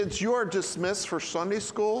Kids, you are dismissed for Sunday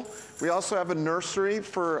school. We also have a nursery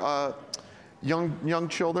for young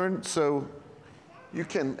children, so you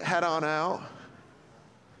can head on out.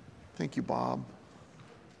 Thank you, Bob.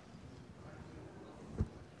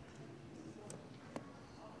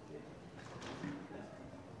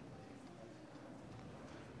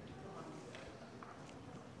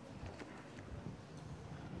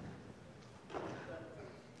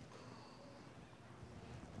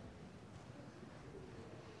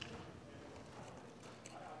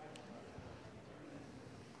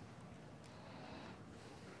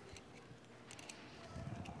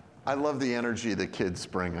 I love the energy the kids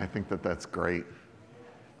bring. I think that's great.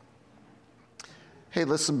 Hey,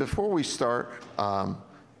 listen, before we start,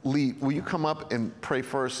 Lee, will you come up and pray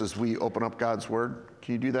for us as we open up God's Word?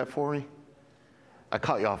 Can you do that for me? I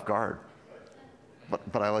caught you off guard,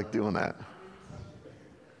 but I like doing that.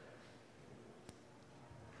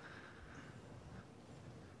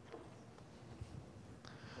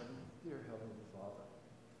 Dear Heavenly Father,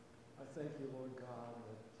 I thank you, Lord God,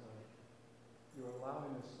 that you're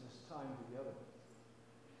allowing us this time together.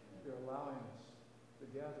 You're allowing us to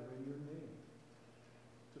gather in your name,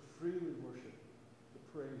 to freely worship, to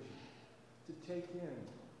praise you, to take in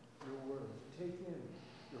your word, to take in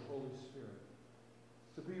your Holy Spirit,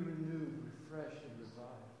 to be renewed, refreshed, and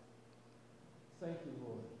revived. Thank you,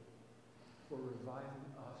 Lord, for reviving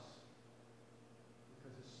us,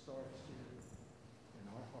 because it starts here in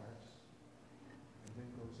our hearts and then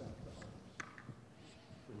goes out to others.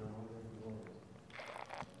 For your honor and glory.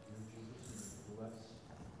 Dear Jesus, may you bless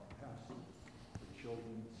our pastors, the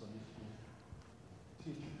children, Sunday school,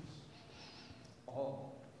 teachers,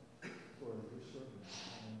 all who are your servants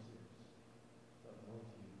and volunteers that love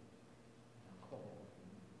you and call on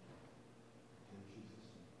you. In Jesus'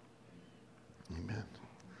 name. Amen.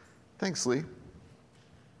 Thanks, Lee. You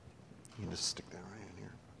can just stick that right in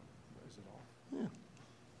here. Is it all? Yeah.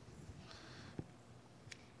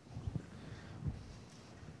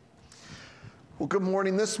 Well, good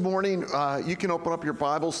morning. This morning, you can open up your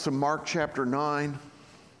Bibles to Mark chapter 9.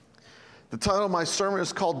 The title of my sermon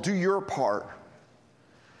is called Do Your Part.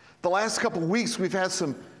 The last couple of weeks, we've had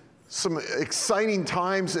some exciting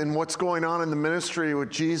times in what's going on in the ministry with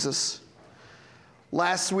Jesus.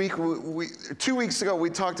 Last week, 2 weeks ago, we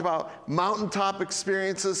talked about mountaintop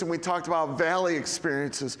experiences and we talked about valley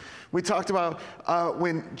experiences. We talked about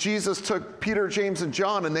when Jesus took Peter, James, and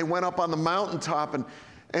John and they went up on the mountaintop and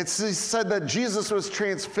he said that Jesus was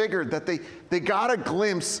transfigured, that they got a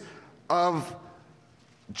glimpse of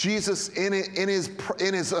Jesus in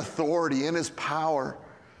his authority, in his power.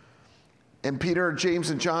 And Peter, James,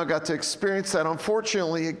 and John got to experience that.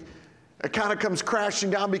 Unfortunately, it kind of comes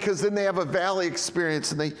crashing down because then they have a valley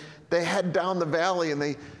experience and they head down the valley and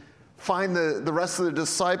they find the rest of the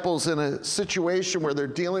disciples in a situation where they're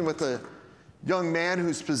dealing with a young man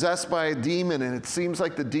who's possessed by a demon, and it seems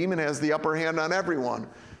like the demon has the upper hand on everyone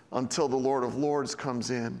until the Lord of Lords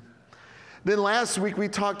comes in. Then last week we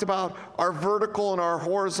talked about our vertical and our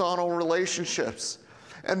horizontal relationships,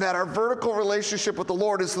 and that our vertical relationship with the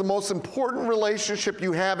Lord is the most important relationship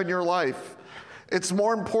you have in your life. It's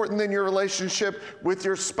more important than your relationship with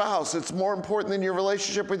your spouse. It's more important than your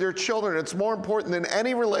relationship with your children. It's more important than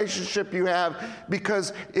any relationship you have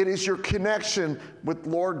because it is your connection with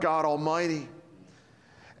Lord God Almighty.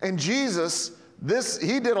 And Jesus,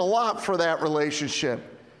 he did a lot for that relationship.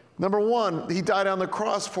 Number one, he died on the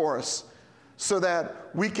cross for us so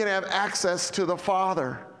that we can have access to the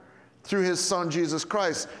Father through his Son, Jesus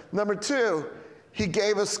Christ. Number two, he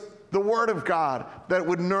gave us the Word of God that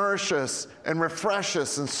would nourish us and refresh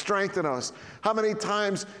us and strengthen us. How many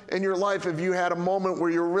times in your life have you had a moment where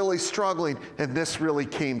you're really struggling and this really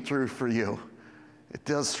came through for you? It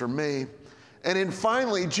does for me. And then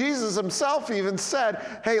finally, Jesus himself even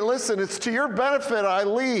said, hey, listen, it's to your benefit I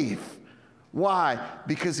leave. Why?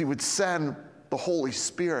 Because he would send the Holy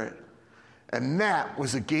Spirit. And that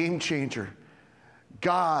was a game changer.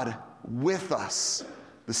 God with us,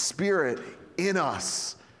 the Spirit in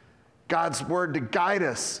us. God's word to guide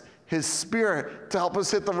us, his Spirit to help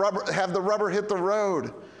us have the rubber hit the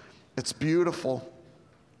road. It's beautiful.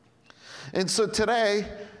 And so today,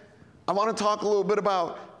 I want to talk a little bit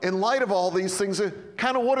about, in light of all these things,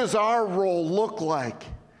 kind of what does our role look like?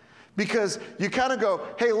 Because you kind of go,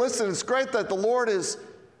 hey, listen, it's great that the Lord is,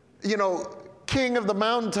 king of the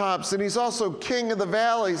mountaintops, and he's also king of the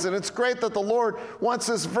valleys, and it's great that the Lord wants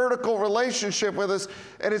this vertical relationship with us,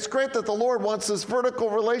 and it's great that the Lord wants this vertical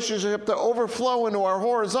relationship to overflow into our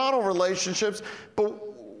horizontal relationships, but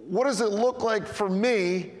what does it look like for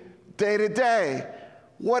me day to day?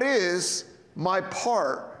 What is my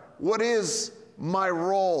part? What is my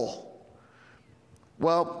role?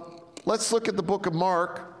 Well, let's look at the book of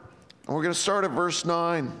Mark, and we're going to start at verse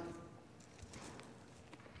 9.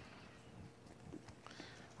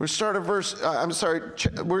 We're going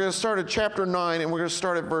to start at chapter 9, and we're going to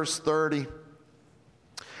start at verse 30.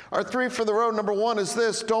 Our three for the road, number one, is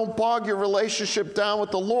this: don't bog your relationship down with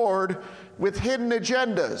the Lord with hidden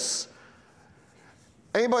agendas.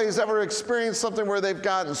 Anybody who's ever experienced something where they've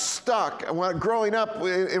gotten stuck? And when growing up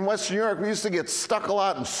in Western New York, we used to get stuck a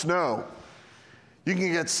lot in snow. You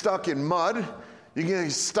can get stuck in mud. You can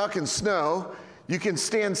get stuck in snow. You can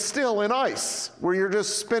stand still in ice, where you're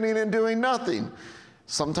just spinning and doing nothing.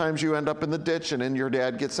 Sometimes you end up in the ditch and then your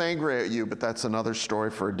dad gets angry at you, but that's another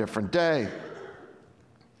story for a different day.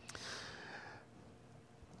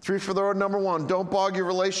 Three for the road, number one: don't bog your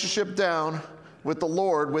relationship down with the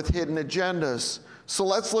Lord with hidden agendas. So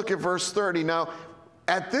let's look at verse 30. Now,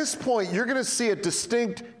 at this point, you're going to see a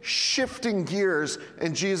distinct shifting gears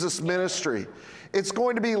in Jesus' ministry. It's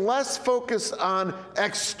going to be less focused on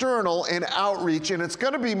external and outreach, and it's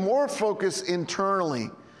going to be more focused internally.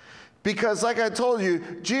 Because like I told you,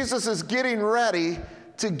 Jesus is getting ready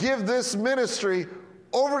to give this ministry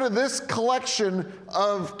over to this collection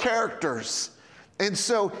of characters. And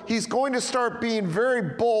so he's going to start being very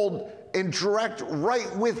bold and direct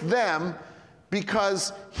right with them,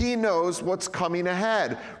 because he knows what's coming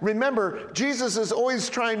ahead. Remember, Jesus is always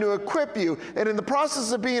trying to equip you, and in the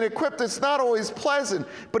process of being equipped, it's not always pleasant,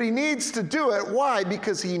 but he needs to do it. Why?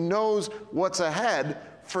 Because he knows what's ahead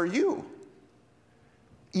for you,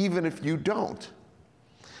 even if you don't.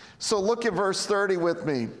 So look at verse 30 with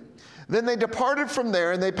me. Then they departed from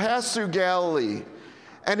there, and they passed through Galilee,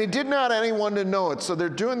 and he did not anyone to know it. So they're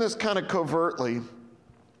doing this kind of covertly.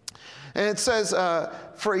 And it says,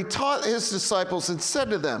 for he taught his disciples and said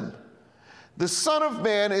to them, the Son of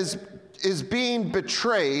Man is being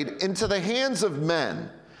betrayed into the hands of men,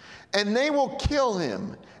 and they will kill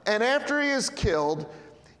him. And after he is killed,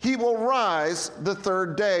 he will rise the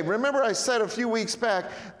third day. Remember, I said a few weeks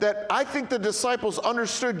back that I think the disciples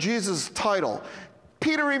understood Jesus' title.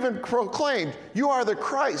 Peter even proclaimed, you are the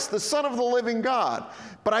Christ, the Son of the living God.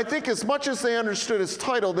 But I think as much as they understood his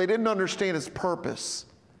title, they didn't understand his purpose.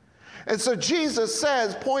 And so Jesus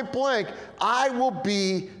says, point blank, I will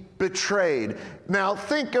be betrayed. Now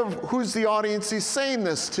think of who's the audience he's saying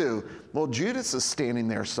this to. Well, Judas is standing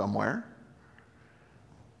there somewhere.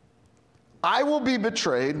 I will be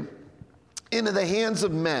betrayed into the hands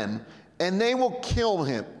of men, and they will kill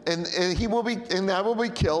him, and I will be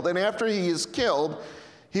killed, and after he is killed,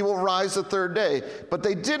 he will rise the third day. But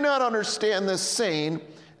they did not understand this saying,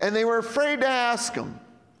 and they were afraid to ask him.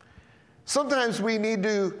 Sometimes we need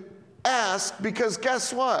to ask, because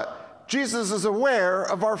guess what? Jesus is aware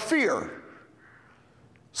of our fear.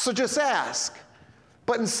 So just ask.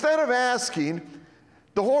 But instead of asking,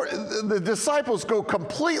 the disciples go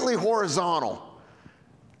completely horizontal,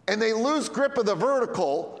 and they lose grip of the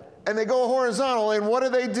vertical, and they go horizontal. And what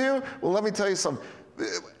do? Well, let me tell you something.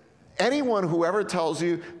 Anyone who ever tells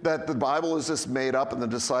you that the Bible is just made up and the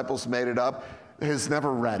disciples made it up has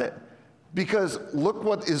never read it. Because look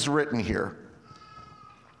what is written here.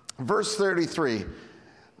 Verse 33,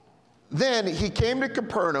 then he came to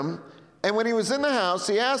Capernaum, and when he was in the house,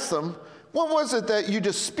 he asked them, what was it that you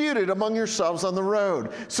disputed among yourselves on the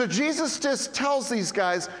road? So Jesus just tells these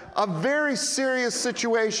guys a very serious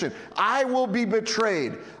situation. I will be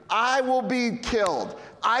betrayed. I will be killed.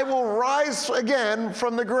 I will rise again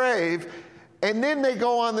from the grave. And then they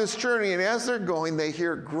go on this journey, and as they're going, they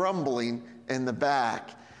hear grumbling in the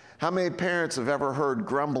back. How many parents have ever heard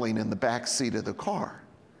grumbling in the back seat of the car?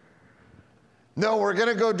 No, we're going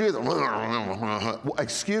to go do the,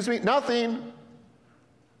 excuse me, nothing.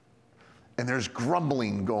 And there's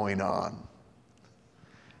grumbling going on.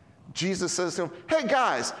 Jesus says to them, hey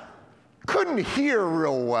guys, couldn't hear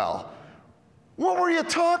real well. What were you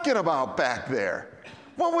talking about back there?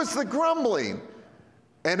 What was the grumbling?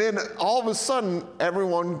 And then all of a sudden,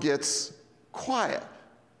 everyone gets quiet,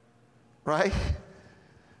 right?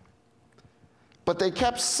 But they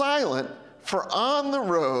kept silent, for on the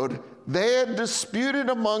road, they had disputed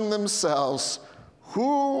among themselves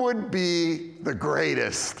who would be the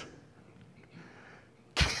greatest.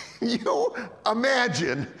 Can you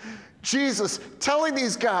imagine Jesus telling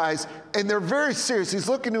these guys, and they're very serious. He's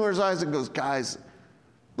looking into his eyes and goes, guys,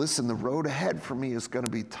 listen, the road ahead for me is going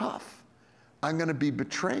to be tough. I'm going to be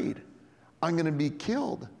betrayed. I'm going to be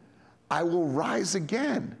killed. I will rise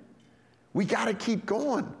again. We got to keep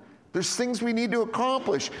going. There's things we need to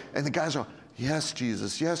accomplish. And the guys are, yes,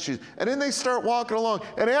 Jesus, yes, Jesus. And then they start walking along.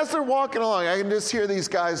 And as they're walking along, I can just hear these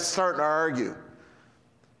guys starting to argue.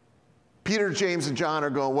 Peter, James, and John are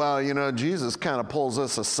going, well, Jesus kind of pulls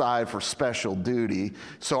us aside for special duty.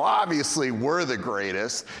 So obviously we're the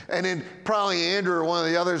greatest. And then probably Andrew or one of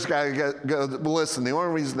the others go, listen, the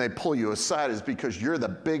only reason they pull you aside is because you're the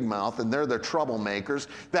big mouth and they're the troublemakers.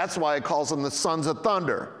 That's why it calls them the sons of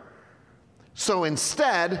thunder. So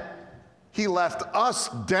instead, he left us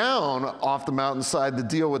down off the mountainside to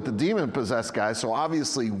deal with the demon-possessed guy. So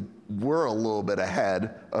obviously we're a little bit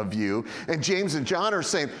ahead of you. And James and John are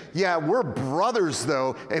saying, yeah, we're brothers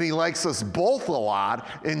though, and he likes us both a lot,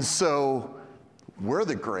 and so we're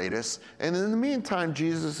the greatest. And in the meantime,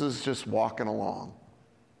 Jesus is just walking along.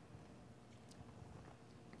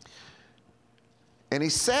 And he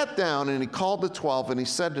sat down and he called the 12 and he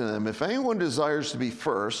said to them, if anyone desires to be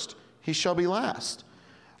first, he shall be last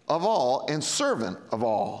of all and servant of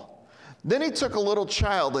all. Then he took a little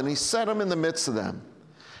child and he set him in the midst of them.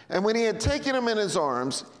 And when he had taken him in his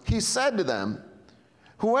arms, he said to them,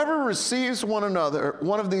 whoever receives one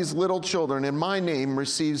of these little children in my name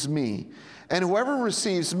receives me. And whoever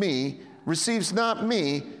receives me receives not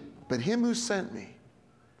me, but him who sent me.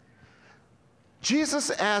 Jesus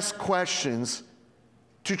asked questions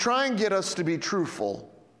to try and get us to be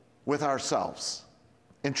truthful with ourselves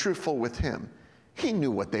and truthful with him. He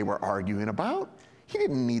knew what they were arguing about. He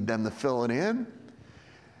didn't need them to fill it in.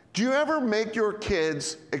 Do you ever make your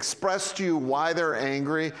kids express to you why they're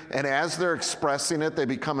angry, and as they're expressing it, they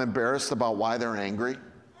become embarrassed about why they're angry?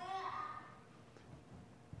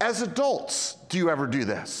 As adults, do you ever do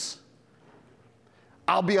this?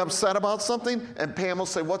 I'll be upset about something, and Pam will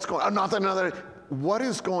say, what's going on? Oh, nothing. What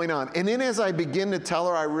is going on? And then as I begin to tell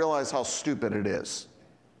her, I realize how stupid it is.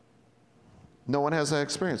 No one has that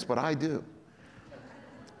experience, but I do.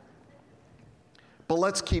 But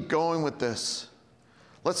let's keep going with this.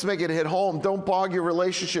 Let's make it hit home. Don't bog your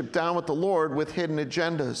relationship down with the Lord with hidden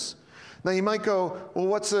agendas. Now you might go, well,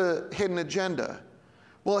 what's a hidden agenda?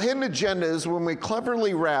 Well, a hidden agenda is when we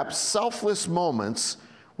cleverly wrap selfless moments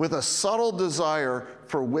with a subtle desire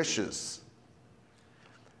for wishes.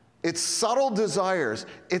 It's subtle desires.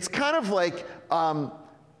 It's kind of like,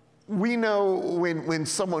 we know when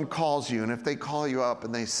someone calls you, and if they call you up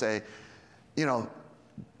and they say,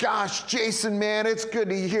 gosh, Jason, man, it's good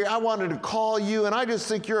to hear. I wanted to call you, and I just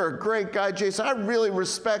think you're a great guy, Jason. I really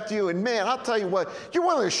respect you, and man, I'll tell you what, you're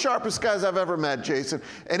one of the sharpest guys I've ever met, Jason.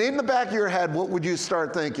 And in the back of your head, what would you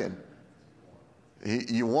start thinking?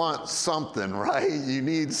 You want something, right? You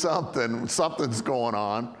need something. Something's going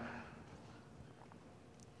on.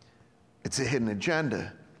 It's a hidden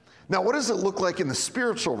agenda. Now, what does it look like in the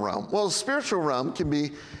spiritual realm? Well, the spiritual realm can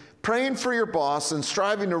be praying for your boss and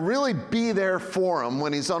striving to really be there for him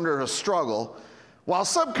when he's under a struggle, while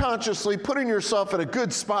subconsciously putting yourself in a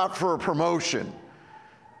good spot for a promotion,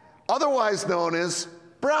 otherwise known as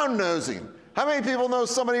brown nosing. How many people know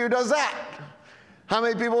somebody who does that? How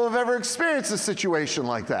many people have ever experienced a situation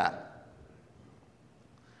like that?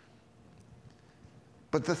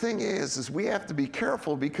 But the thing is we have to be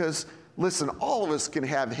careful because, listen, all of us can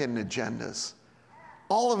have hidden agendas.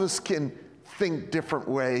 All of us can think different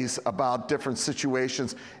ways about different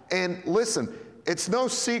situations. And listen, it's no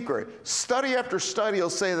secret. Study after study will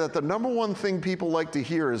say that the number one thing people like to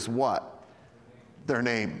hear is what? Their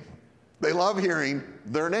name. They love hearing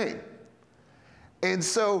their name. And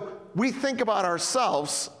so we think about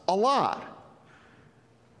ourselves a lot.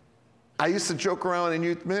 I used to joke around in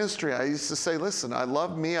youth ministry. I used to say, listen, I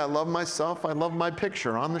love me, I love myself, I love my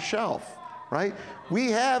picture on the shelf, right?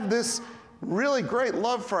 We have this really great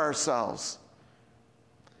love for ourselves.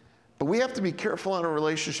 But we have to be careful in our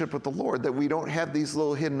relationship with the Lord that we don't have these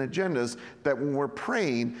little hidden agendas, that when we're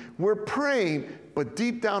praying, but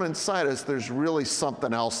deep down inside us, there's really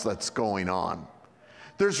something else that's going on.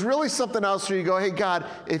 There's really something else where you go, hey, God,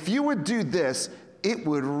 if you would do this, it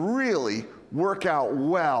would really work out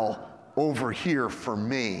well over here for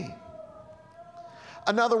me.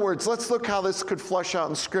 In other words, let's look how this could flesh out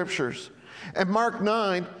in scriptures. In Mark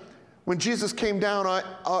 9, when Jesus came down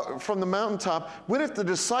from the mountaintop, what if the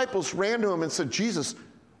disciples ran to him and said, Jesus,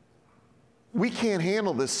 we can't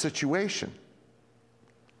handle this situation?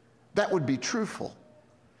 That would be truthful.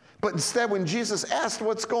 But instead, when Jesus asked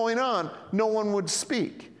what's going on, no one would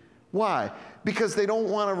speak. Why? Because they don't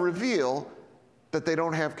want to reveal that they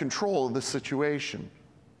don't have control of the situation.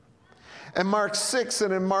 In Mark 6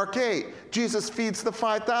 and in Mark 8, Jesus feeds the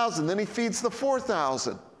 5,000, then he feeds the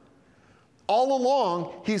 4,000. All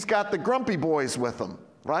along, he's got the grumpy boys with him,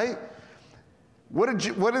 right? What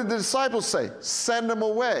did the disciples say? Send them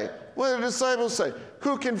away. What did the disciples say?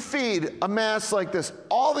 Who can feed a mass like this?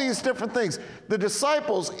 All these different things. The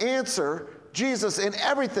disciples answer Jesus in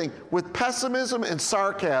everything with pessimism and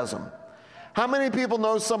sarcasm. How many people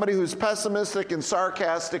know somebody who's pessimistic and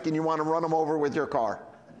sarcastic and you want to run them over with your car?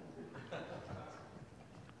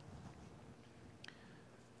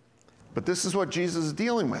 But this is what Jesus is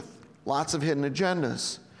dealing with. Lots of hidden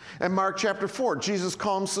agendas. In Mark chapter 4, Jesus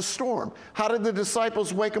calms the storm. How did the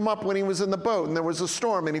disciples wake him up when he was in the boat and there was a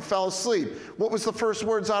storm and he fell asleep? What was the first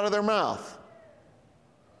words out of their mouth?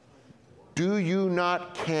 Do you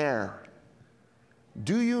not care?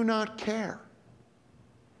 Do you not care?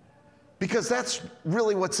 Because that's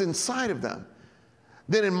really what's inside of them.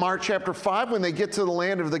 Then in Mark chapter 5, when they get to the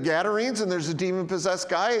land of the Gadarenes and there's a demon-possessed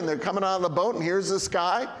guy and they're coming out of the boat and here's this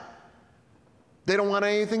guy, they don't want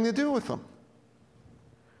anything to do with them.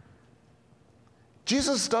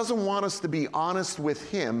 Jesus doesn't want us to be honest with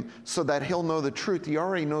him so that he'll know the truth. He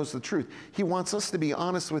already knows the truth. He wants us to be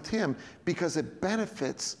honest with him because it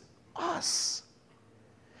benefits us.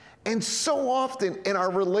 And so often in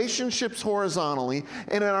our relationships horizontally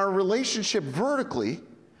and in our relationship vertically,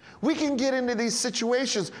 we can get into these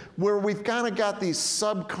situations where we've kind of got these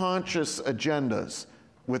subconscious agendas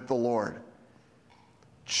with the Lord.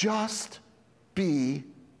 Just be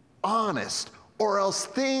honest, or else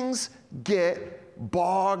things get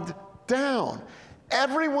bogged down.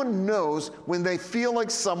 Everyone knows when they feel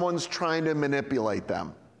like someone's trying to manipulate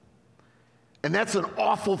them. And that's an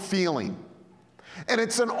awful feeling. And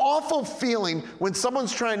it's an awful feeling when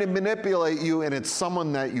someone's trying to manipulate you and it's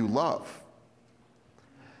someone that you love.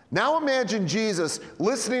 Now imagine Jesus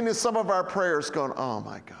listening to some of our prayers going, oh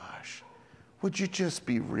my gosh, would you just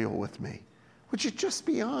be real with me? Would you just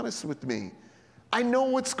be honest with me? I know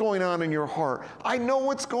what's going on in your heart. I know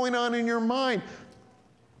what's going on in your mind.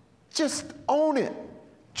 Just own it.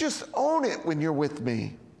 Just own it when you're with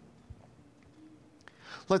me.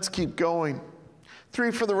 Let's keep going.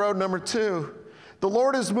 3 for the road, number 2. The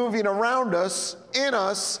Lord is moving around us, in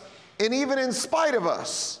us, and even in spite of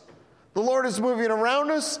us. The Lord is moving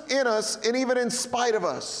around us, in us, and even in spite of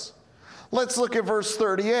us. Let's look at verse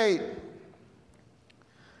 38.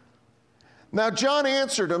 Now John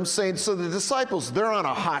answered him, saying, so the disciples, they're on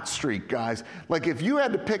a hot streak, guys. Like if you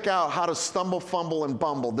had to pick out how to stumble, fumble, and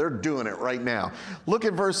bumble, they're doing it right now. Look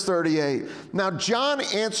at verse 38. Now John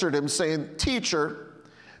answered him, saying, Teacher,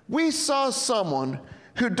 we saw someone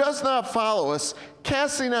who does not follow us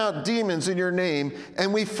casting out demons in your name,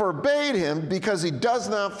 and we forbade him because he does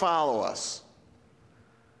not follow us.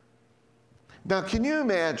 Now can you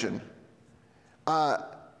imagine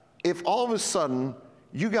if all of a sudden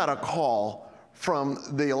you got a call from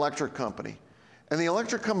the electric company. And the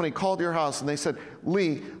electric company called your house and they said,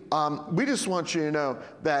 Lee, we just want you to know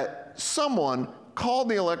that someone called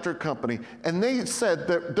the electric company and they said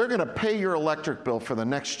that they're going to pay your electric bill for the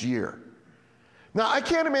next year. Now, I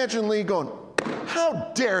can't imagine Lee going,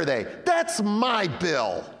 how dare they? That's my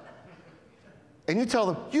bill. And you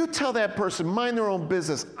tell them, you tell that person, mind their own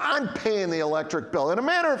business. I'm paying the electric bill. And a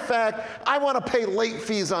matter of fact, I want to pay late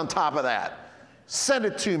fees on top of that. Send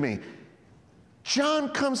it to me. John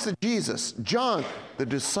comes to Jesus. John, the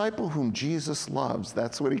disciple whom Jesus loves,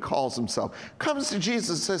 that's what he calls himself, comes to Jesus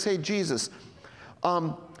and says, hey, Jesus,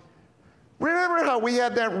 remember how we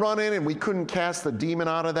had that run-in and we couldn't cast the demon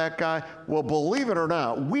out of that guy? Well, believe it or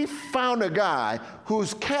not, we found a guy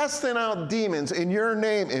who's casting out demons in your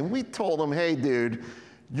name, and we told him, hey, dude,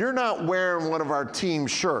 you're not wearing one of our team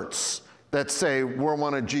shirts that say we're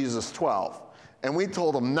one of Jesus' 12. And we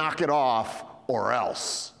told him, knock it off or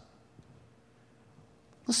else.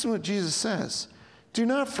 Listen to what Jesus says. Do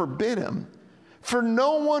not forbid him, for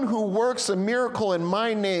no one who works a miracle in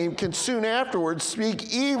my name can soon afterwards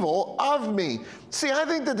speak evil of me. See, I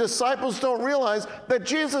think the disciples don't realize that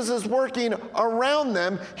Jesus is working around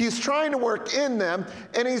them. He's trying to work in them,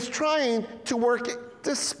 and he's trying to work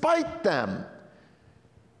despite them.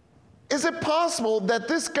 Is it possible that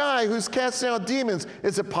this guy who's casting out demons,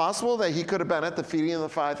 is it possible that he could have been at the feeding of the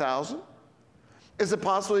 5,000? Is it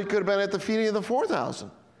possible he could have been at the feeding of the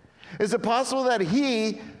 4,000? Is it possible that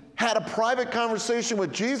he had a private conversation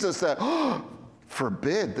with Jesus that,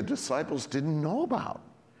 forbid, the disciples didn't know about?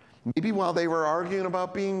 Maybe while they were arguing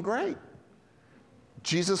about being great,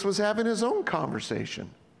 Jesus was having his own conversation.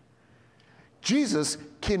 Jesus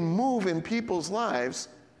can move in people's lives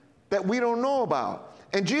that we don't know about.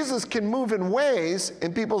 And Jesus can move in ways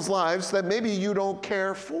in people's lives that maybe you don't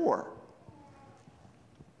care for.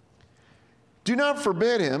 Do not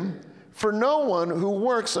forbid him, for no one who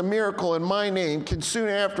works a miracle in my name can soon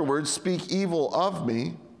afterwards speak evil of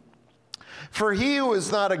me. For he who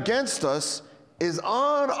is not against us is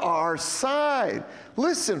on our side.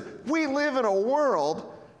 Listen, we live in a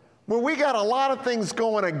world where we got a lot of things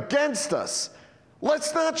going against us.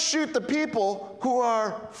 Let's not shoot the people who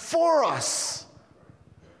are for us.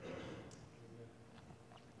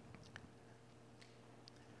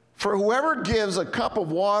 For whoever gives a cup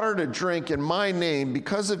of water to drink in my name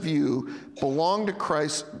because of you belong to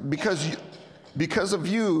Christ, because of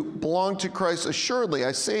you belong to Christ, assuredly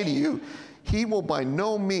I say to you, he will by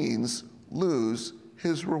no means lose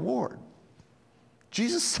his reward.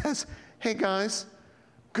 Jesus says, hey guys,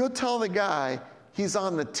 go tell the guy he's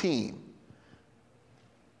on the team.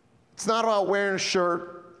 It's not about wearing a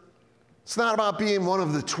shirt. It's not about being one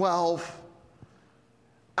of the 12.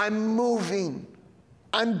 I'm moving.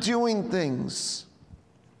 I'm doing things.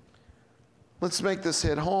 Let's make this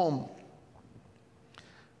hit home.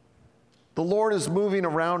 The Lord is moving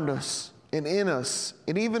around us and in us,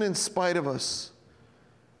 and even in spite of us.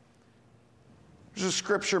 There's a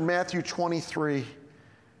scripture, Matthew 23,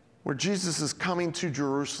 where Jesus is coming to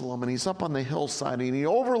Jerusalem, and he's up on the hillside, and he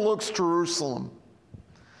overlooks Jerusalem.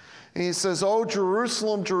 And he says, "Oh,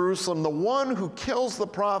 Jerusalem, Jerusalem, the one who kills the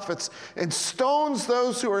prophets and stones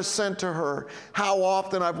those who are sent to her. How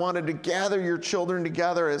often I've wanted to gather your children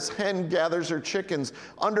together as hen gathers her chickens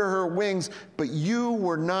under her wings, but you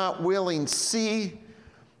were not willing. See,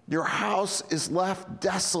 your house is left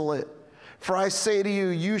desolate. For I say to you,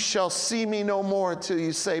 you shall see me no more till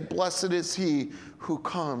you say, blessed is he who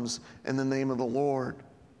comes in the name of the Lord."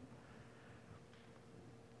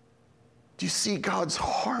 Do you see God's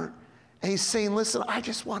heart? And he's saying, listen, I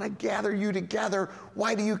just want to gather you together.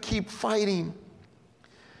 Why do you keep fighting?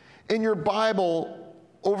 In your Bible,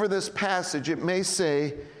 over this passage, it may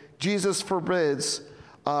say, Jesus forbids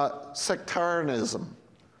sectarianism.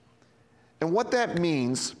 And what that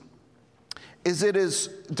means is it is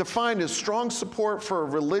defined as strong support for a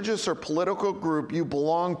religious or political group you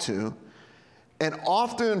belong to, and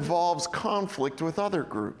often involves conflict with other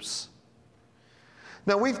groups.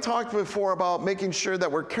 Now, we've talked before about making sure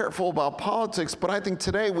that we're careful about politics, but I think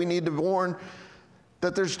today we need to warn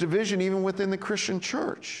that there's division even within the Christian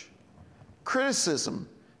church. Criticism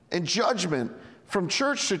and judgment from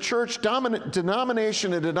church to church, denomination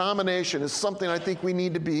to denomination is something I think we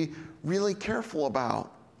need to be really careful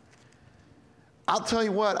about. I'll tell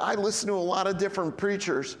you what, I listen to a lot of different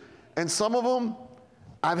preachers, and some of them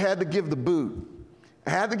I've had to give the boot. I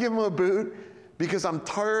had to give them a boot because I'm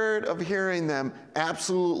tired of hearing them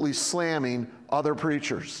absolutely slamming other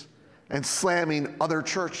preachers and slamming other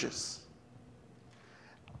churches.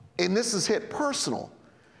 And this is hit personal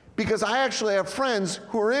because I actually have friends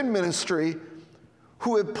who are in ministry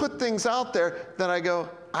who have put things out there that I go,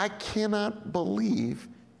 I cannot believe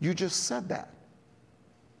you just said that.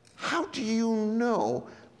 How do you know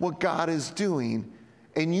what God is doing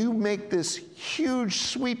and you make this huge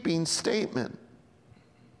sweeping statement?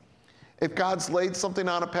 If God's laid something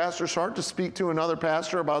on a pastor's heart to speak to another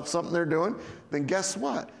pastor about something they're doing, then guess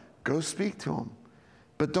what? Go speak to them.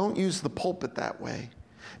 But don't use the pulpit that way.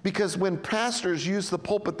 Because when pastors use the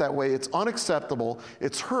pulpit that way, it's unacceptable,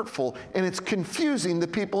 it's hurtful, and it's confusing the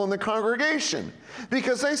people in the congregation.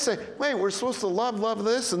 Because they say, wait, we're supposed to love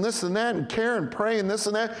this and that, and care and pray and this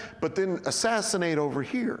and that, but then assassinate over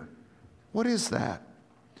here. What is that?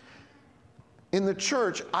 In the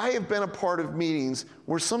church, I have been a part of meetings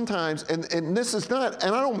where sometimes, and this is not,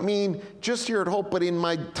 and I don't mean just here at Hope, but in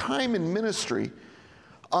my time in ministry,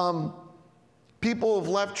 people have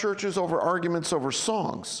left churches over arguments over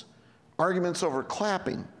songs, arguments over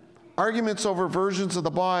clapping, arguments over versions of the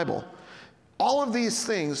Bible. All of these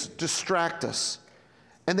things distract us.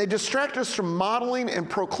 And they distract us from modeling and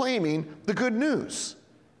proclaiming the good news.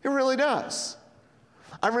 It really does.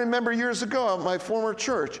 I remember years ago at my former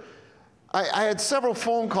church, I had several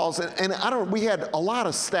phone calls, and we had a lot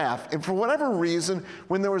of staff, and for whatever reason,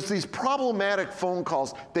 when there was these problematic phone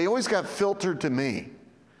calls, they always got filtered to me.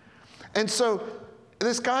 And so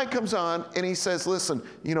this guy comes on, and he says, listen,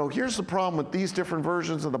 here's the problem with these different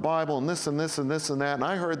versions of the Bible, and this and this and this and that, and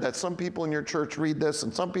I heard that some people in your church read this,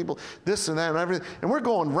 and some people this and that, and everything, and we're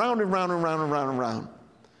going round and round and round and round and round.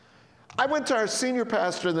 I went to our senior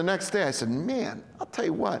pastor the next day. I said, man, I'll tell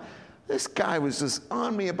you what, this guy was just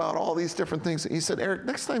on me about all these different things. He said, Eric,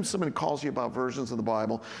 next time somebody calls you about versions of the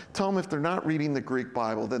Bible, tell them if they're not reading the Greek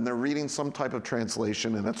Bible, then they're reading some type of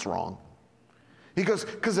translation and it's wrong. He goes,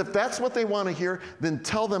 because if that's what they want to hear, then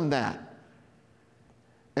tell them that.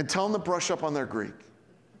 And tell them to brush up on their Greek.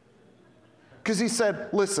 Because he said,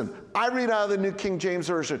 listen, I read out of the New King James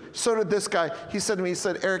Version. So did this guy. He said to me,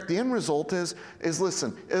 Eric, the end result is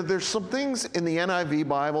listen, there's some things in the NIV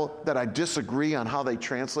Bible that I disagree on how they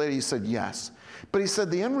translate it. He said, yes. But he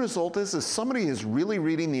said, the end result is somebody is really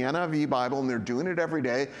reading the NIV Bible and they're doing it every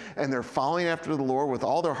day and they're following after the Lord with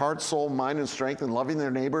all their heart, soul, mind, and strength and loving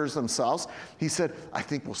their neighbors themselves. He said, I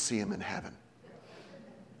think we'll see him in heaven.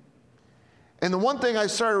 And the one thing I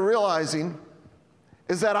started realizing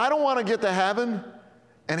is that I don't want to get to heaven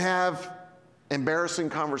and have embarrassing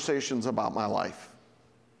conversations about my life.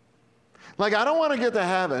 Like, I don't want to get to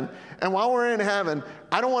heaven, and while we're in heaven,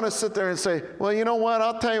 I don't want to sit there and say, well, you know what?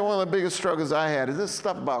 I'll tell you one of the biggest struggles I had is this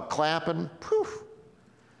stuff about clapping. Poof.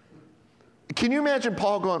 Can you imagine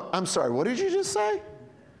Paul going, I'm sorry, what did you just say?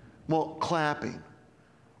 Well, clapping,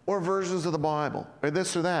 or versions of the Bible, or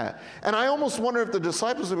this or that. And I almost wonder if the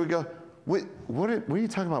disciples would go, wait, what are you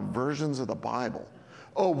talking about, versions of the Bible?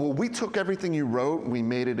 Oh, well, we took everything you wrote and we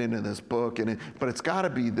made it into this book, but it's got to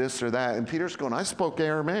be this or that. And Peter's going, I spoke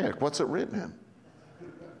Aramaic. What's it written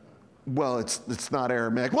in? Well, it's not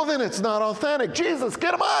Aramaic. Well, then it's not authentic. Jesus,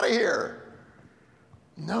 get him out of here.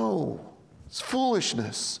 No, it's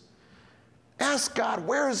foolishness. Ask God,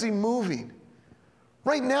 where is he moving?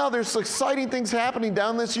 Right now, there's exciting things happening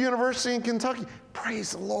down this university in Kentucky.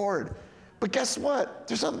 Praise the Lord. But guess what?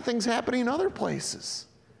 There's other things happening in other places.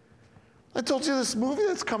 I told you this movie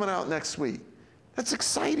that's coming out next week. That's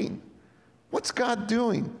exciting. What's God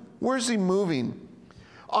doing? Where's he moving?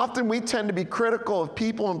 Often we tend to be critical of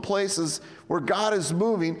people and places where God is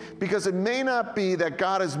moving because it may not be that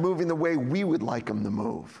God is moving the way we would like him to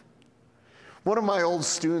move. One of my old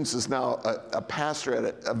students is now a pastor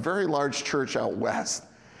at a very large church out west.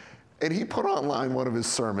 And he put online one of his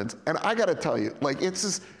sermons. And I got to tell you, like, it's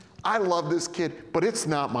just, I love this kid, but it's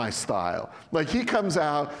not my style. Like, he comes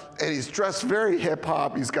out and he's dressed very hip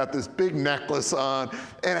hop. He's got this big necklace on,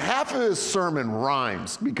 and half of his sermon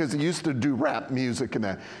rhymes because he used to do rap music and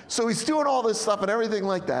that. So he's doing all this stuff and everything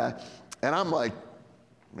like that. And I'm like,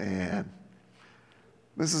 man,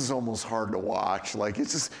 this is almost hard to watch. Like,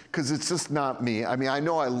 it's just, because it's just not me. I mean, I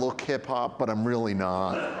know I look hip hop, but I'm really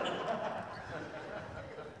not.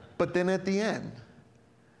 But then at the end,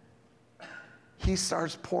 he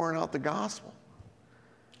starts pouring out the gospel.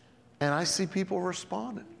 And I see people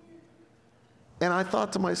responding. And I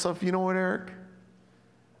thought to myself, you know what, Eric?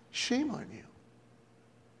 Shame on you.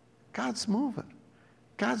 God's moving.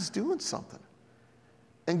 God's doing something.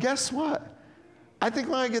 And guess what? I think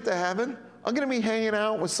when I get to heaven, I'm going to be hanging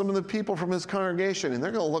out with some of the people from his congregation, and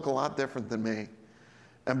they're going to look a lot different than me.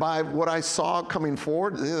 And by what I saw coming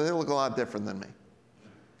forward, they look a lot different than me.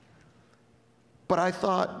 But I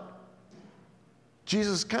thought,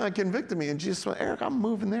 Jesus kind of convicted me, and Jesus went, Eric, I'm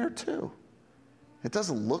moving there too. It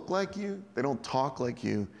doesn't look like you. They don't talk like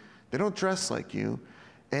you. They don't dress like you.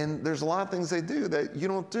 And there's a lot of things they do that you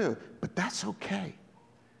don't do. But that's okay,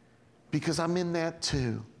 because I'm in that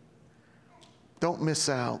too. Don't miss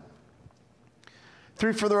out.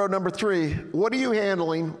 3 for the road, number 3. What are you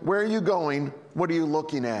handling? Where are you going? What are you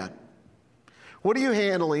looking at? What are you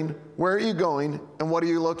handling? Where are you going? And what are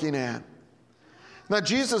you looking at? Now,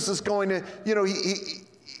 Jesus is going to,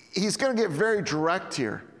 he's going to get very direct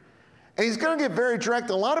here. And he's going to get very direct.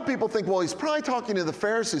 A lot of people think, well, he's probably talking to the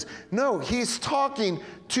Pharisees. No, he's talking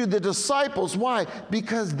to the disciples. Why?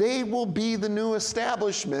 Because they will be the new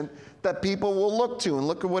establishment that people will look to. And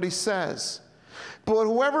look at what he says. But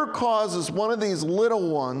whoever causes one of these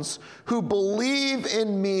little ones who believe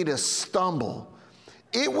in me to stumble,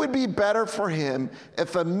 it would be better for him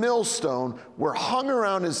if a millstone were hung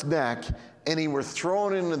around his neck and he were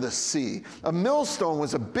thrown into the sea. A millstone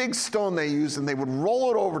was a big stone they used, and they would roll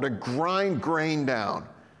it over to grind grain down.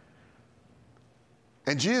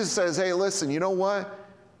 And Jesus says, hey, listen, you know what?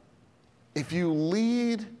 If you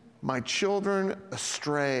lead my children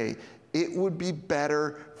astray, it would be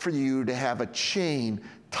better for you to have a chain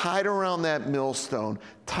tied around that millstone,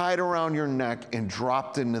 tied around your neck, and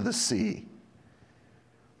dropped into the sea.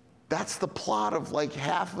 That's the plot of like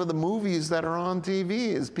half of the movies that are on TV,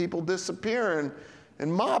 is people disappearing in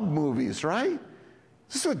mob movies, right?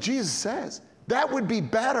 This is what Jesus says. That would be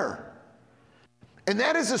better. And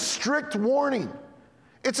that is a strict warning.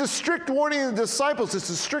 It's a strict warning to the disciples. It's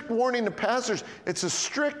a strict warning to pastors. It's a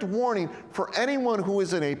strict warning for anyone who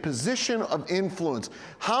is in a position of influence.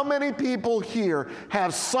 How many people here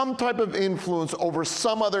have some type of influence over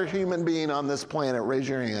some other human being on this planet? Raise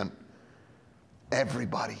your hand.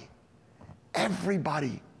 Everybody.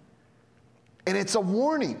 Everybody. And it's a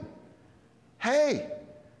warning. Hey,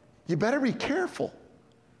 you better be careful.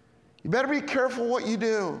 You better be careful what you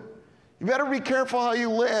do. You better be careful how you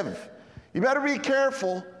live. You better be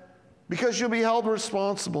careful, because you'll be held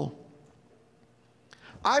responsible.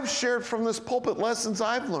 I've shared from this pulpit lessons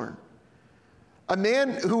I've learned. A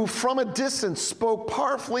man who from a distance spoke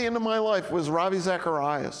powerfully into my life was Ravi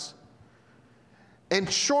Zacharias. And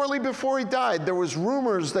shortly before he died, there was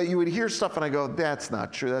rumors that you would hear stuff, and I go, that's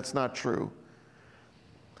not true, that's not true.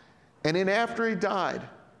 And then after he died,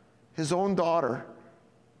 his own daughter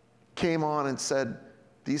came on and said,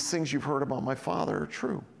 these things you've heard about my father are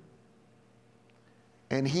true.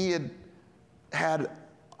 And he had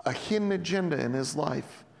a hidden agenda in his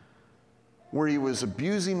life where he was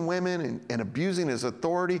abusing women and abusing his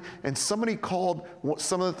authority. And somebody called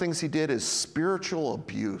some of the things he did as spiritual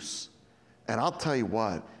abuse. And I'll tell you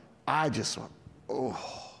what, I just went,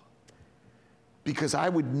 oh. Because I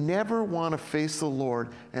would never want to face the Lord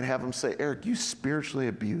and have him say, Eric, you spiritually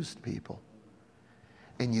abused people.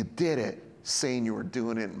 And you did it saying you were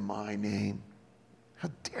doing it in my name. How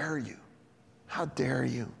dare you? How dare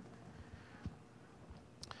you?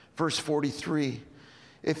 Verse 43,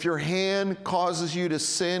 if your hand causes you to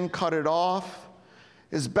sin, cut it off.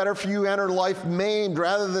 It's better for you to enter life maimed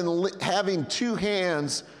rather than having two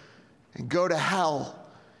hands and go to hell,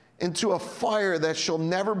 into a fire that shall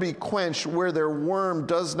never be quenched, where their worm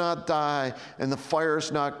does not die and the fire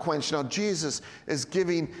is not quenched. Now, Jesus is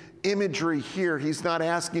giving imagery here. He's not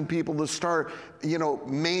asking people to start,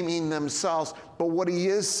 maiming themselves. But what he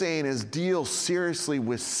is saying is deal seriously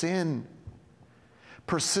with sin.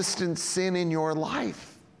 Persistent sin in your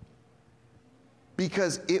life.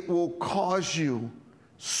 Because it will cause you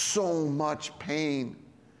so much pain.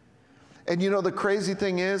 And the crazy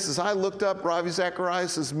thing is I looked up Ravi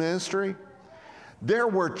Zacharias' ministry. There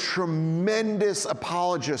were tremendous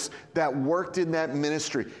apologists that worked in that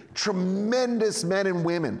ministry. Tremendous men and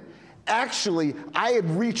women. Actually, I had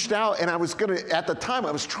reached out and at the time,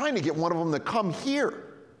 I was trying to get one of them to come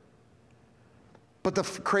here. But the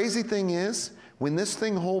crazy thing is, when this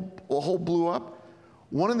thing whole blew up,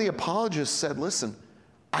 one of the apologists said, listen,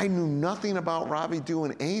 I knew nothing about Ravi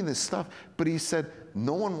doing any of this stuff, but he said,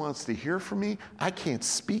 no one wants to hear from me. I can't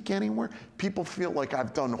speak anywhere. People feel like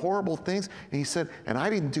I've done horrible things. And he said, and I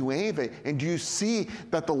didn't do any of it. And do you see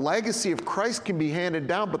that the legacy of Christ can be handed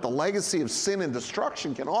down, but the legacy of sin and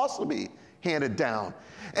destruction can also be handed down?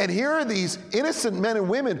 And here are these innocent men and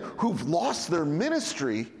women who've lost their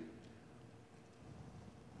ministry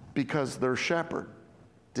because their shepherd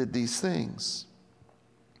did these things.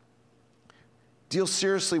 Deal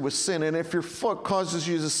seriously with sin. And if your foot causes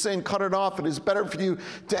you to sin, cut it off. It is better for you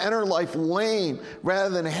to enter life lame rather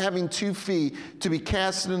than having 2 feet to be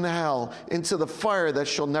cast into hell, into the fire that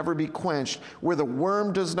shall never be quenched, where the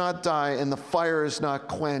worm does not die and the fire is not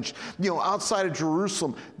quenched. Outside of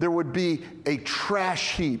Jerusalem, there would be a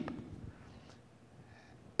trash heap,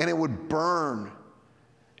 and it would burn.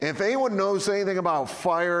 And if anyone knows anything about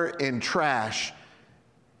fire and trash,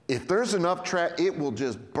 if there's enough trash, it will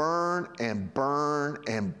just burn and burn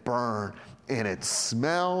and burn. And it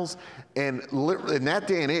smells. And in that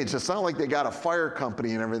day and age, it's not like they got a fire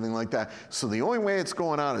company and everything like that. So the only way it's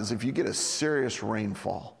going on is if you get a serious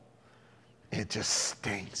rainfall. It just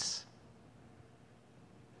stinks.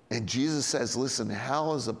 And Jesus says, listen,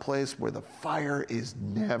 hell is a place where the fire is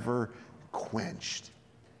never quenched.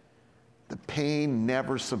 The pain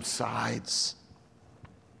never subsides.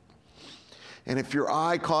 And if your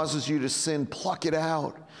eye causes you to sin, pluck it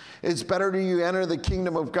out. It's better to you enter the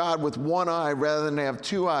kingdom of God with one eye rather than have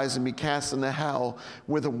 2 eyes and be cast into hell,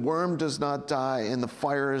 where the worm does not die and the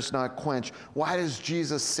fire is not quenched. Why does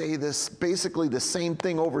Jesus say this? Basically the same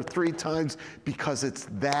thing over 3 times, because it's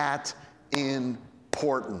that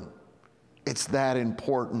important. It's that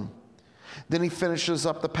important. Then he finishes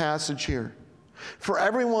up the passage here. For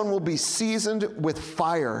everyone will be seasoned with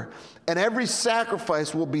fire, and every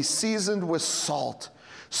sacrifice will be seasoned with salt.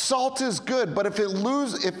 Salt is good, but if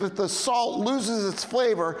the salt loses its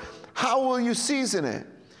flavor, how will you season it?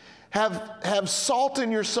 Have salt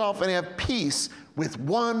in yourself and have peace with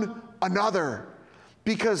one another,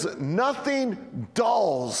 because nothing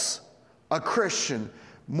dulls a Christian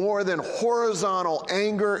more than horizontal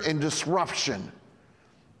anger and disruption.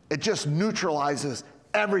 It just neutralizes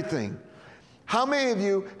everything. How many of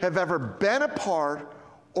you have ever been a part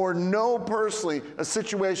or know personally a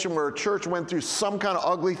situation where a church went through some kind of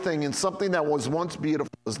ugly thing and something that was once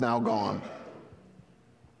beautiful is now gone?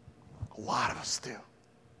 A lot of us do.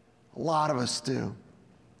 A lot of us do.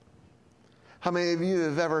 How many of you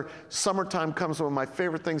have ever, summertime comes, one of my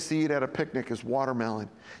favorite things to eat at a picnic is watermelon.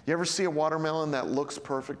 You ever see a watermelon that looks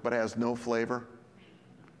perfect but has no flavor?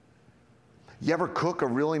 You ever cook a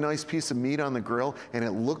really nice piece of meat on the grill and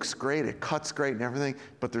it looks great, it cuts great and everything,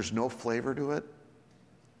 but there's no flavor to it?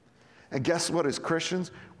 And guess what, as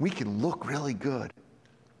Christians, we can look really good.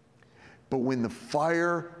 But when the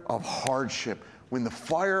fire of hardship, when the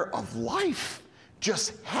fire of life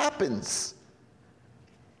just happens,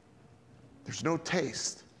 there's no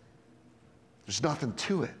taste. There's nothing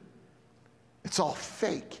to it. It's all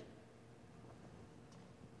fake.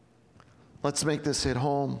 Let's make this hit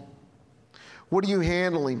home. What are you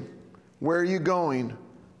handling? Where are you going?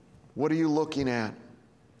 What are you looking at?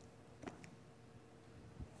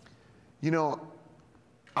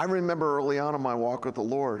 I remember early on in my walk with the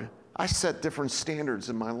Lord, I set different standards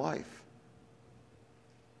in my life.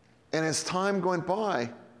 And as time went by,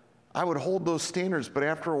 I would hold those standards, but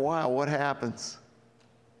after a while, what happens?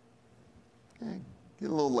 Get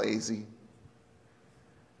a little lazy.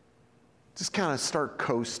 Just kind of start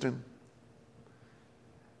coasting.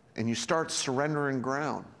 And you start surrendering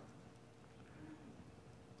ground.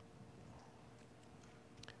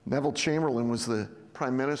 Neville Chamberlain was the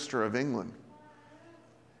Prime Minister of England.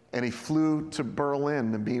 And he flew to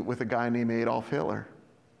Berlin to meet with a guy named Adolf Hitler.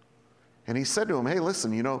 And he said to him, hey,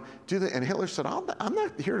 listen, do that. And Hitler said, I'm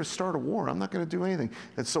not here to start a war. I'm not going to do anything.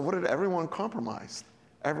 And so what did everyone compromise?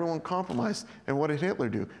 Everyone compromised. And what did Hitler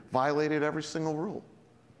do? Violated every single rule.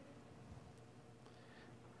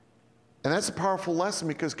 And that's a powerful lesson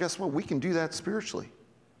because guess what? We can do that spiritually.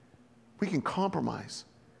 We can compromise.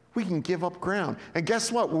 We can give up ground. And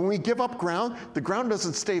guess what? When we give up ground, the ground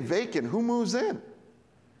doesn't stay vacant. Who moves in?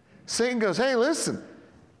 Satan goes, hey, listen,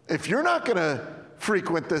 if you're not going to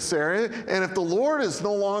frequent this area, and if the Lord is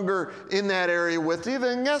no longer in that area with you,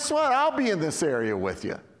 then guess what? I'll be in this area with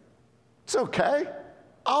you. It's okay.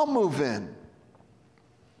 I'll move in.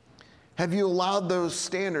 Have you allowed those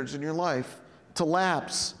standards in your life to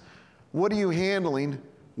lapse? What are you handling?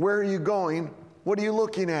 Where are you going? What are you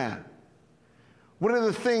looking at? What are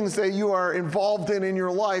the things that you are involved in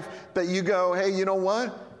your life that you go, hey, you know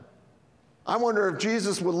what? I wonder if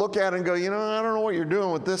Jesus would look at it and go, I don't know what you're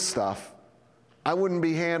doing with this stuff. I wouldn't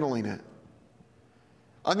be handling it.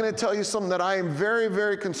 I'm going to tell you something that I am very,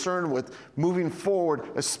 very concerned with moving forward,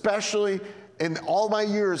 especially in all my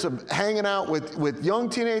years of hanging out with young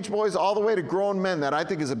teenage boys all the way to grown men, that I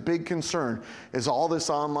think is a big concern, is all this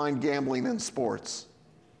online gambling in sports.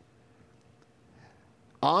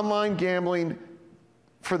 Online gambling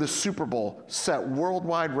for the Super Bowl set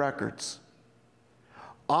worldwide records.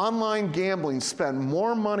 Online gambling spent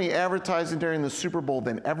more money advertising during the Super Bowl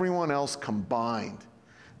than everyone else combined.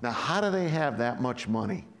 Now, how do they have that much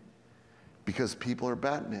money? Because people are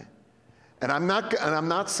betting it. And I'm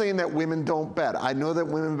not saying that women don't bet. I know that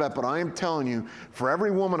women bet, but I am telling you, for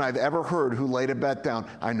every woman I've ever heard who laid a bet down,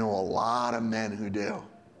 I know a lot of men who do.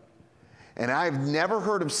 And I've never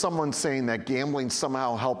heard of someone saying that gambling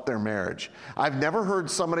somehow helped their marriage. I've never heard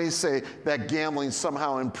somebody say that gambling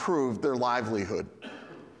somehow improved their livelihood.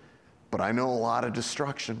 But I know a lot of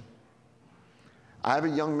destruction. I have a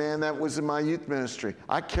young man that was in my youth ministry.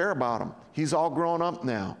 I care about him. He's all grown up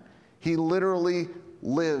now. He literally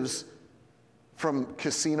lives from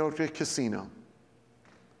casino to casino,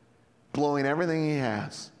 blowing everything he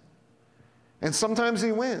has. And sometimes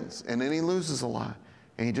he wins, and then he loses a lot.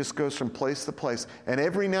 And he just goes from place to place. And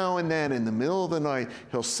every now and then, in the middle of the night,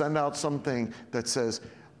 he'll send out something that says,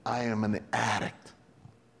 I am an addict.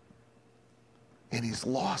 And he's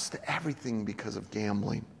lost everything because of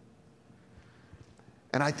gambling.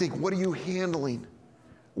 And I think, what are you handling?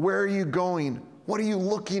 Where are you going? What are you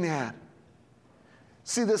looking at?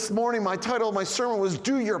 See, this morning, my title of my sermon was,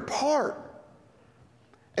 Do Your Part.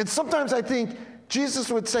 And sometimes I think Jesus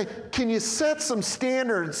would say, can you set some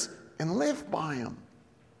standards and live by them?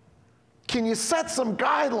 Can you set some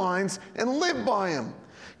guidelines and live by them?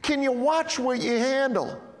 Can you watch what you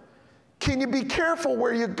handle? Can you be careful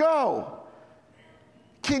where you go?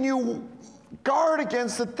 Can you guard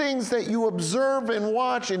against the things that you observe and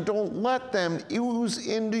watch and don't let them ooze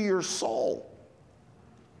into your soul?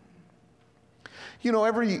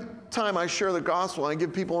 Every time I share the gospel and I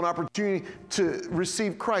give people an opportunity to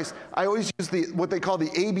receive Christ, I always use what they call the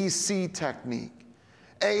ABC technique.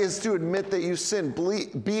 A is to admit that you sinned.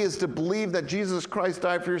 B is to believe that Jesus Christ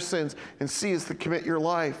died for your sins. And C is to commit your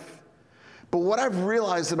life. But what I've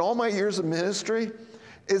realized in all my years of ministry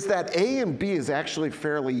is that A and B is actually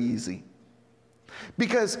fairly easy.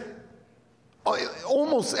 Because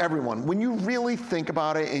almost everyone, when you really think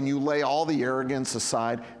about it and you lay all the arrogance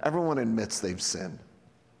aside, everyone admits they've sinned,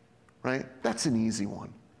 right? That's an easy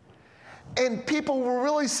one. And people will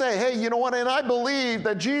really say, hey, you know what? And I believe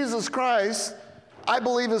that Jesus Christ, I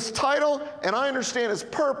believe his title, and I understand his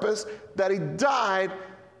purpose, that he died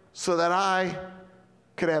so that I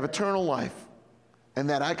could have eternal life and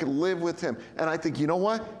that I could live with him. And I think, you know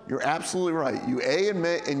what? You're absolutely right. You A,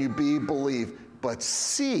 admit, and you B, believe. But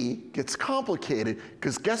C gets complicated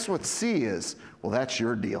because guess what C is? Well, that's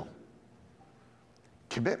your deal.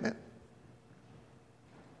 Commitment.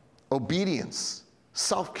 Obedience.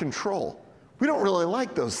 Self-control. We don't really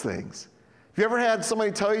like those things. Have you ever had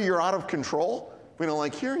somebody tell you you're out of control? We don't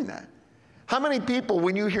like hearing that. How many people,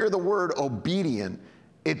 when you hear the word obedient,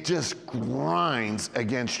 it just grinds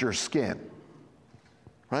against your skin?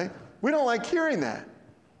 Right? We don't like hearing that.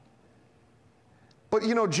 But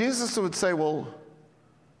Jesus would say, well,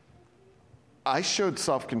 I showed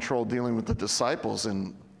self-control dealing with the disciples,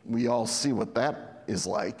 and we all see what that is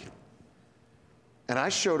like. And I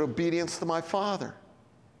showed obedience to my Father.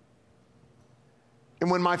 And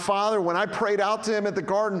when I prayed out to him at the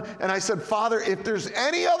garden, and I said, Father, if there's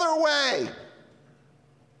any other way,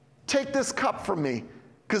 take this cup from me,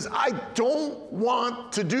 because I don't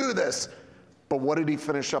want to do this. But what did he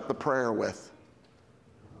finish up the prayer with?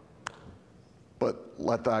 But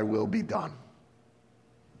let thy will be done.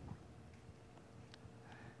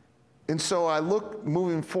 And so I look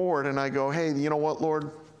moving forward and I go, hey, you know what,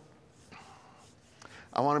 Lord?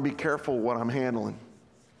 I want to be careful what I'm handling.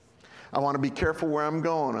 I want to be careful where I'm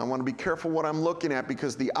going. I want to be careful what I'm looking at,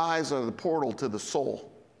 because the eyes are the portal to the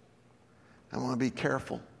soul. I want to be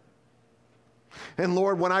careful. And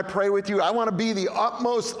Lord, when I pray with you, I want to be the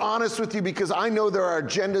utmost honest with you, because I know there are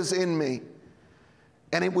agendas in me.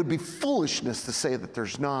 And it would be foolishness to say that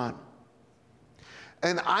there's not.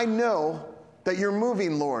 And I know that you're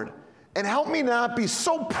moving, Lord. And help me not be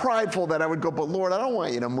so prideful that I would go, but Lord, I don't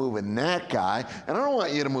want you to move in that guy. And I don't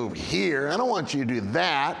want you to move here. I don't want you to do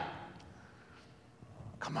that.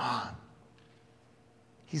 Come on.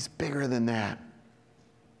 He's bigger than that.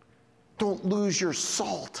 Don't lose your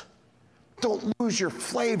salt. Don't lose your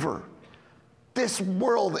flavor. This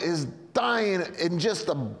world is dying in just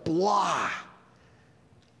a blah.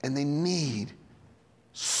 And they need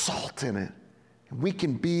salt in it. And we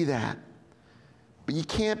can be that. But you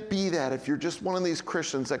can't be that if you're just one of these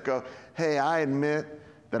Christians that go, hey, I admit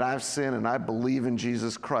that I've sinned and I believe in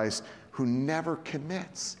Jesus Christ, who never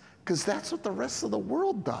commits. Because that's what the rest of the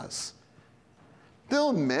world does.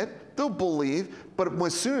 They'll admit, they'll believe, but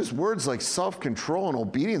as soon as words like self-control and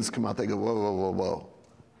obedience come out, they go, whoa, whoa, whoa, whoa.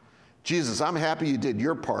 Jesus, I'm happy you did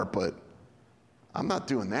your part, but I'm not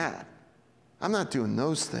doing that. I'm not doing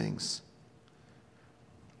those things.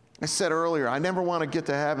 I said earlier, I never want to get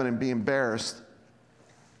to heaven and be embarrassed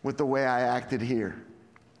with the way I acted here.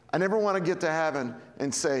 I never want to get to heaven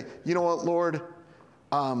and say, you know what, Lord,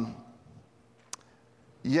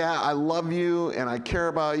 yeah, I love you and I care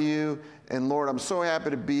about you, and Lord, I'm so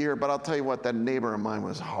happy to be here, but I'll tell you what, that neighbor of mine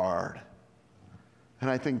was hard. And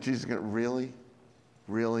I think Jesus is going to, really?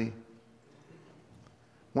 Really?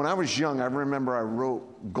 When I was young, I remember I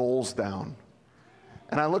wrote goals down.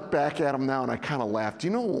 And I look back at them now and I kind of laugh. Do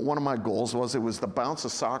you know what one of my goals was? It was to bounce a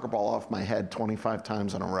soccer ball off my head 25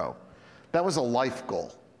 times in a row. That was a life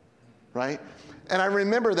goal, right? And I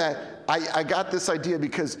remember that I got this idea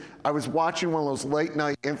because I was watching one of those late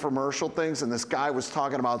night infomercial things, and this guy was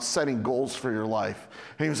talking about setting goals for your life.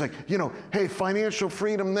 And he was like, you know, hey, financial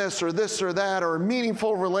freedom, this or that, or a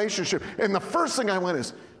meaningful relationship. And the first thing I went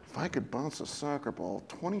is, if I could bounce a soccer ball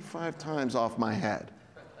 25 times off my head.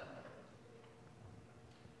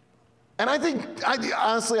 And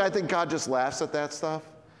honestly, I think God just laughs at that stuff.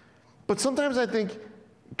 But sometimes I think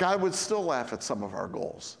God would still laugh at some of our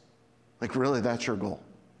goals. Like, really, that's your goal?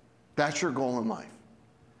 That's your goal in life?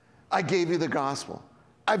 I gave you the gospel.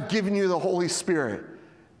 I've given you the Holy Spirit.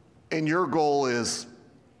 And your goal is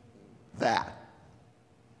that.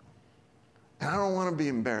 And I don't want to be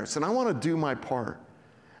embarrassed. And I want to do my part.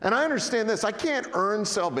 And I understand this. I can't earn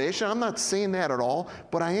salvation. I'm not saying that at all.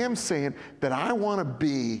 But I am saying that I want to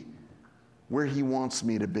be where he wants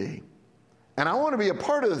me to be. And I want to be a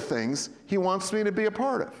part of the things he wants me to be a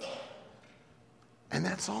part of. And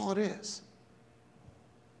that's all it is.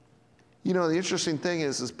 You know, the interesting thing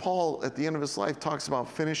is Paul, at the end of his life, talks about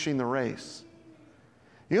finishing the race.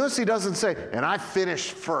 You notice he doesn't say, and I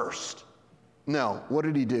finished first. No, what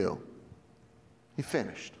did he do? He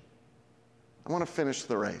finished. I want to finish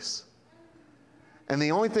the race. And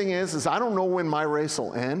the only thing is I don't know when my race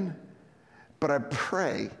will end, but I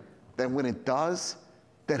pray that when it does,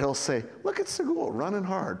 that he'll say, look at Segul running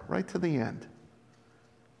hard right to the end.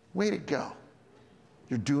 Way to go.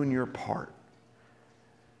 You're doing your part.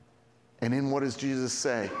 And then what does Jesus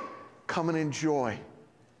say? Come and enjoy,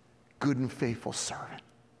 good and faithful servant.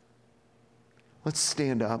 Let's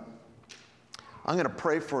stand up. I'm going to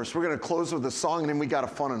pray for us. We're going to close with a song, and then we got a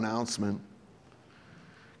fun announcement.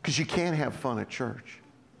 Because you can't have fun at church.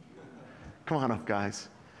 Come on up, guys.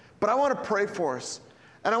 But I want to pray for us.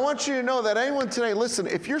 And I want you to know that anyone today, listen,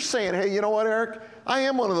 if you're saying, hey, you know what, Eric? I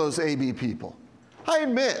am one of those AB people. I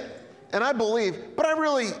admit, and I believe, but I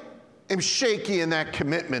really am shaky in that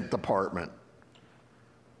commitment department.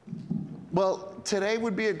 Well, today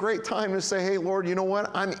would be a great time to say, hey, Lord, you know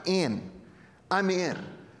what? I'm in. I'm in.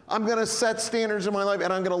 I'm going to set standards in my life,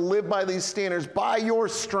 and I'm going to live by these standards. By your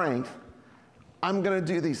strength, I'm going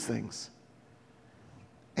to do these things.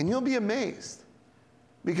 And you'll be amazed.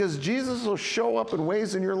 Because Jesus will show up in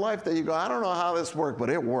ways in your life that you go, I don't know how this worked, but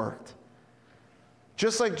it worked.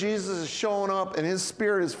 Just like Jesus is showing up and his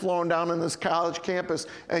spirit is flowing down in this college campus,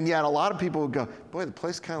 and yet a lot of people would go, boy, the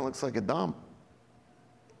place kind of looks like a dump.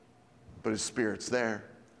 But his spirit's there.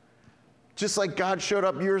 Just like God showed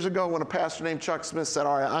up years ago when a pastor named Chuck Smith said,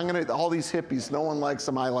 all right, all these hippies, no one likes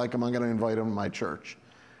them, I like them, I'm going to invite them to my church.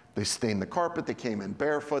 They stained the carpet, they came in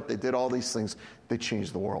barefoot, they did all these things. They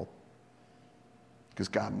changed the world because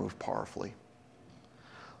God moved powerfully.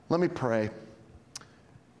 Let me pray.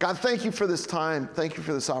 God, thank you for this time. Thank you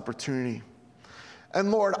for this opportunity. And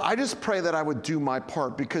Lord, I just pray that I would do my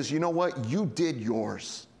part because you know what? You did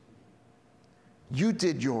yours. You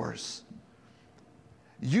did yours.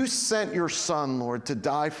 You sent your son, Lord, to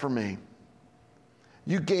die for me.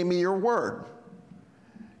 You gave me your word.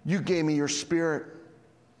 You gave me your spirit.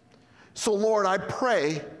 So Lord, I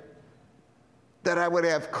pray that I would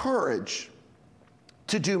have courage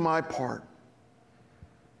to do my part.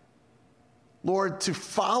 Lord, to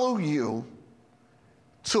follow you,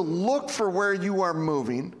 to look for where you are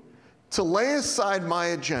moving, to lay aside my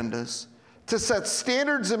agendas, to set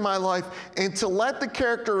standards in my life, and to let the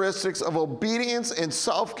characteristics of obedience and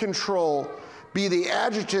self-control be the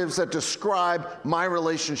adjectives that describe my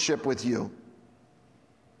relationship with you.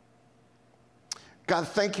 God,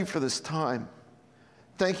 thank you for this time.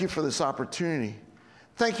 Thank you for this opportunity.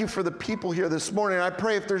 Thank you for the people here this morning. I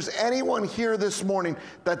pray if there's anyone here this morning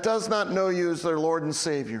that does not know you as their Lord and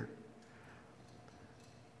Savior,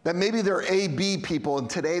 that maybe they're AB people and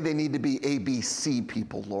today they need to be ABC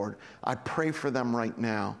people, Lord. I pray for them right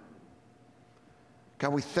now.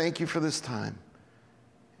 God, we thank you for this time.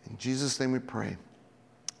 In Jesus' name we pray.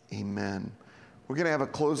 Amen. We're going to have a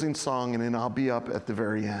closing song and then I'll be up at the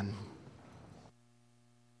very end.